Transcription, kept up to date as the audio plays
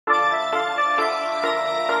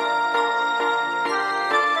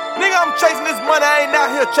I'm chasing this money, I ain't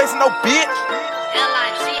out here chasing no bitch.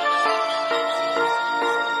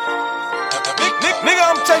 Nigga,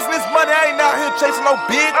 I'm chasing this money, I ain't out here chasing no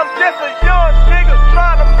bitch. I'm just a young nigga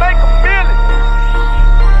trying to make a million.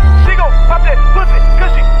 She gon' pop that pussy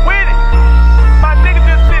cause she with it. My nigga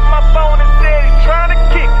just hit my phone and said he trying to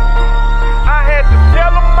kick it. I had to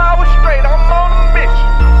tell him I was straight, I'm on a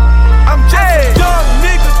mission. I'm just a young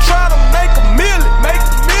nigga trying to make a million.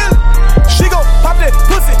 She gon' pop that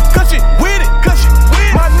pussy cause she with it.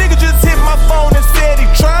 My nigga just hit my phone and said he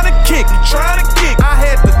trying to kick it. I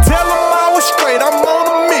had to tell him I was straight, I'm on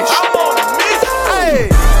a mission.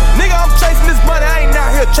 Hey, nigga, I'm chasing this money, I ain't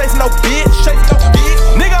out here chasing no bitch.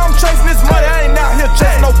 Nigga, I'm chasing this money, I ain't out here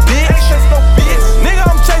chasing no bitch. Nigga,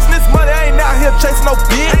 I'm chasing this money, I ain't out here chasing no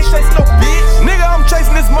bitch. Nigga, I'm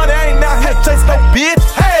chasing this money, I ain't out here chasing no bitch.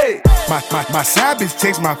 Hey, my side bitch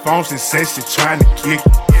text my phone, she says she trying to kick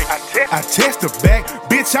it. I text her back,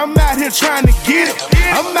 bitch, I'm out here trying to get it.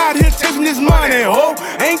 I'm out here chasing this money, ho.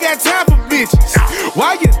 Ain't got time for bitches.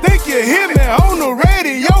 Why you think you hear me on the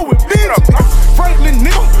radio with bitches? Franklin,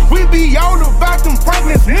 nigga, we be all about them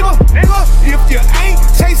Franklins, nigga. If you ain't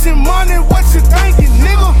chasing money, what you thinking,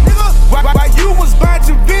 nigga? Why you was about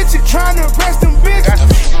your bitch and trying to impress them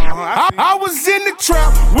bitches? I was in the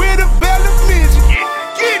trap with a belly midget.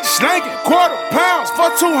 Slanking £quarter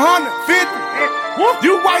for 250.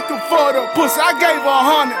 You white them for the pussy, I gave her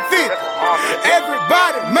 150.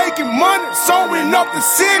 Everybody making money, sewing up the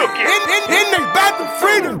city. And they bout to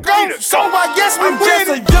free to go, so I guess we I'm win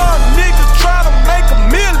just a it. young nigga trying to make a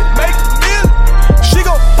million. She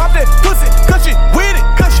gon' pop that pussy cause she with it.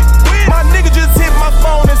 My nigga just hit my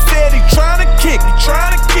phone and said he trying to kick it.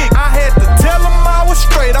 I had to tell him I was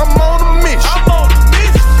straight, I'm on a mission.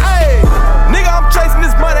 Hey, nigga, I'm chasing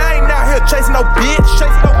this money, I ain't out here chasing no bitch.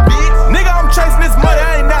 Nigga, I'm chasing this money,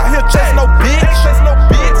 I ain't out here chasing no bitch.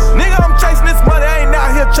 Nigga, I'm chasing this money, I ain't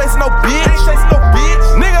out here chasing no bitch.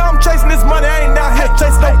 Nigga, I'm chasing this money, I ain't out here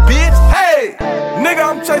chasing no bitch. Hey, nigga,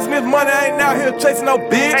 I'm chasing this money, I ain't out here chasing no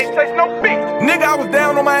bitch. Ain't chasing no bitch. Nigga, I was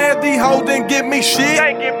down on my ass, these hoes didn't give me shit.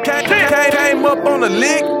 Came up on a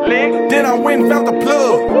lick, then I went and found the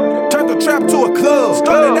plug. Turned the trap to a club.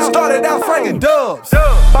 Started out slanging dubs.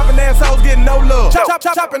 Popping assholes getting no love.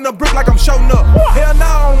 Chopping the brick like I'm showing up. Hell nah,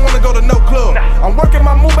 I don't wanna go to no club. I'm working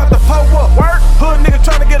my move out the pull up. Hood nigga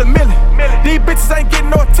trying to get a million. These bitches ain't getting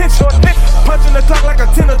no attention. Punching the clock like a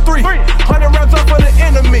 10 or 3. 100 rounds up for the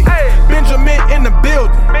enemy. Benjamin in the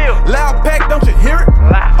building. Loud pack, don't you hear it?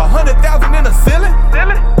 100,000 in the ceiling.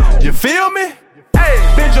 You feel me?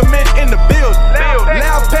 Benjamin in the building.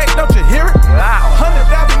 Loud pack, don't you hear it?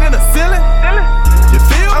 100,000 in the ceiling. You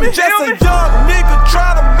feel me? I'm just a young nigga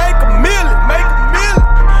trying to make a million.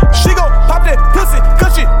 She gon' pop that pussy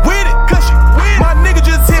cause she with it. My nigga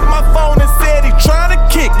just hit my phone and said he trying to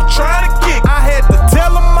kick it. I had to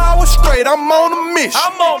tell him I was straight, I'm on a mission.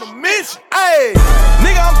 Ayy,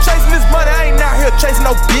 nigga, I'm chasing this money, I ain't out here chasing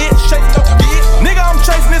no bitch. Nigga, I'm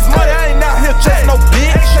chasing this money, I ain't out here chasing no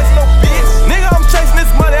bitch. Nigga, I'm chasing this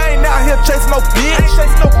money, I ain't out here chasing no bitch.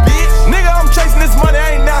 Nigga, I'm chasing this money,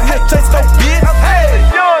 I ain't out here chasing no bitch. Hey,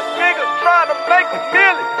 young nigga trying to make a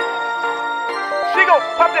million. She gon'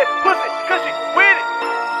 pop that pussy cause she with it.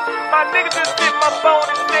 My nigga just hit my phone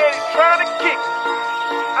and said he trying to kick it.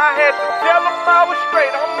 I had to tell him I was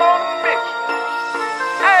straight, I'm on a mission.